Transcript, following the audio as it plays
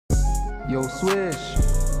Yo, Swish.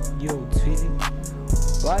 Yo, Twitty.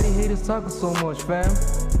 Why these haters talking so much, fam?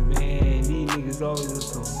 Man, these niggas always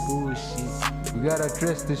on some bullshit. We gotta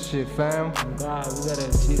address this shit, fam. Oh God, we gotta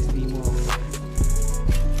address these motherfuckers.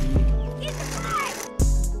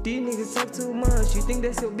 These niggas talk too much, you think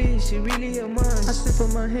that's your bitch, she really a munch. I sip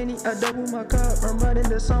on my Henny, I double my cup. I'm riding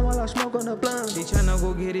the sun while I smoke on the blunt. They tryna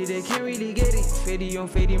go get it, they can't really get it. Faddy on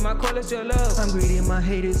faddy, my call is your love. I'm greeting my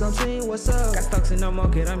haters, I'm saying what's up. Got stocks in the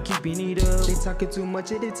market, I'm keeping it up. They talking too much,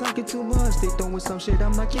 yeah, they talking too much. They throwing some shit,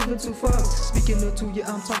 I'm not giving two fucks. Speaking the truth,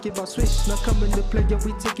 yeah, I'm talking about Swish. Not coming to play, yeah,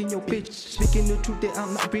 we taking your bitch. Speaking the truth, yeah,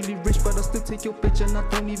 I'm not really rich, but I still take your bitch and I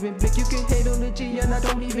don't even blink. You can hate on the G and I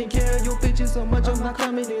don't even care. Your bitch is so much, I'm not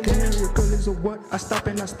coming in there. Your girl is a what? I stop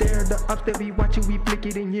and I stare. The ops that we watching, we blick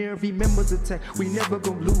it in here. Every members attack, we never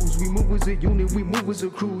gon' lose. We move as a unit, we move as a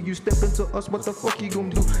crew. You step into us, what the fuck you gon'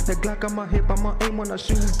 do? That Glock on my hip, I'ma aim when I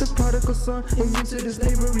shoot. The prodigal son, immune to the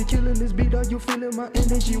slavery, killing this beat. Are you feeling my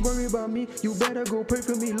energy? Worry about me, you better go pray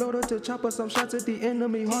for me. Load up to chopper, some shots at the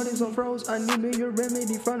enemy. Heart is on froze, I need me your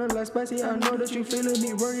remedy. Front of like spicy, I know that you feeling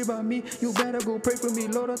me. Worry about me, you better go pray for me.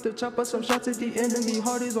 Load up to chopper, some shots at the enemy.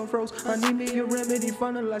 Heart is on froze, I need me your remedy.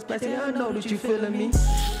 Front of like spicy, I know that you feeling me.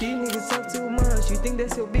 These niggas talk too much, you think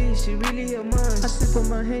that's your bitch, she really a munch. I sip on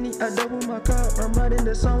my Henny, I double my cup. I'm riding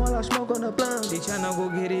the sun while I smoke on the blunt. They tryna go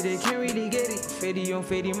get it, they can't really get it. Faddy on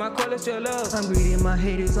faddy, my call is your love. I'm greeting my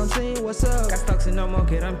haters, I'm saying what's up. Got stocks in the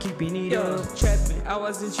market, I'm keeping it up. Trapping, I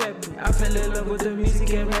wasn't trapping. I fell in love with the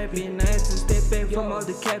music and rapping. I had to step back from all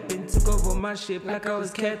the capping. Took over my ship like I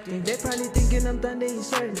was captain. They probably thinking I'm done, they ain't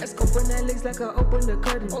certain. I scope on that legs like I opened the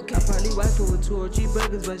curtain. Okay. I probably wife her with 2 or 3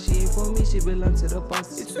 burgers, but she ain't for me, she belong to the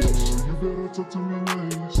boss. You better talk to me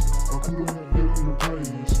nice. I put on that in the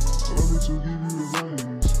price. Allow me to give you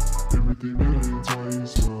advice. Everything better in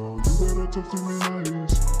twice, yo. You better talk to me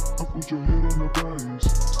nice. I put your head on the price.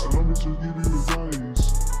 Allow me to give you advice.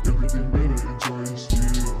 Everything better in twice,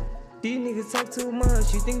 yeah. These niggas talk too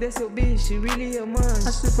much, you think that's your bitch, she really a munch. I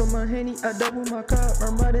sip on my Henny, I double my cup.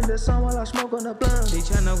 I'm riding the sun while I smoke on the blunt. They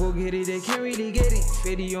tryna go get it, they can't really get it.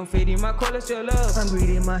 Faddy on faddy, my call is your love. I'm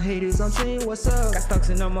greeting my haters, I'm saying what's up. Got stocks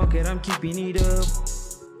in the market, I'm keeping it up.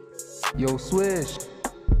 Yo, Swish.